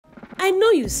I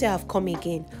know you say I've come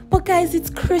again, but guys, it's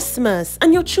Christmas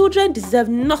and your children deserve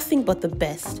nothing but the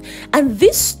best. And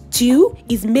this stew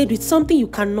is made with something you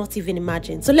cannot even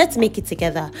imagine. So let's make it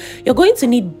together. You're going to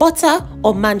need butter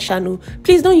or manshanu.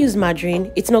 Please don't use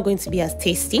margarine. It's not going to be as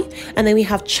tasty. And then we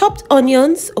have chopped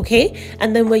onions, okay?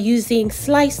 And then we're using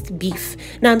sliced beef.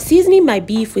 Now I'm seasoning my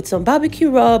beef with some barbecue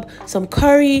rub, some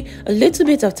curry, a little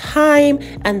bit of thyme,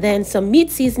 and then some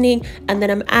meat seasoning. And then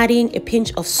I'm adding a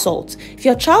pinch of salt. If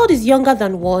your child is younger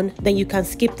than 1, then you can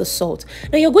skip the salt.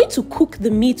 Now you're going to cook the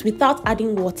meat without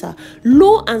adding water,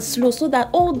 low and slow, so that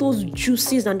all those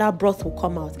juices and that broth will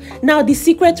come out. Now the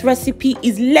secret recipe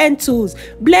is lentils,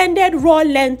 blended raw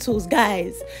lentils,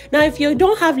 guys. Now if you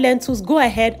don't have lentils, go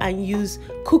ahead and use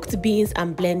cooked beans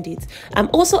and blend it. I'm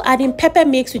also adding pepper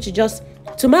mix, which is just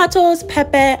tomatoes,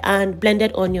 pepper, and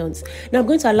blended onions. Now I'm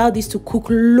going to allow this to cook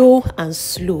low and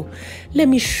slow. Let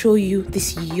me show you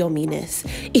this yumminess.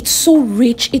 It's so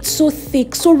rich, it's so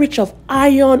thick, so rich of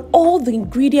iron, all the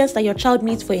ingredients that your child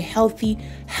needs for a healthy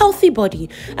body.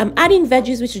 I'm adding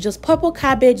veggies, which is just purple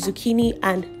cabbage, zucchini,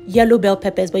 and yellow bell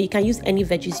peppers, but you can use any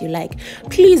veggies you like.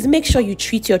 Please make sure you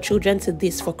treat your children to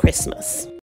this for Christmas.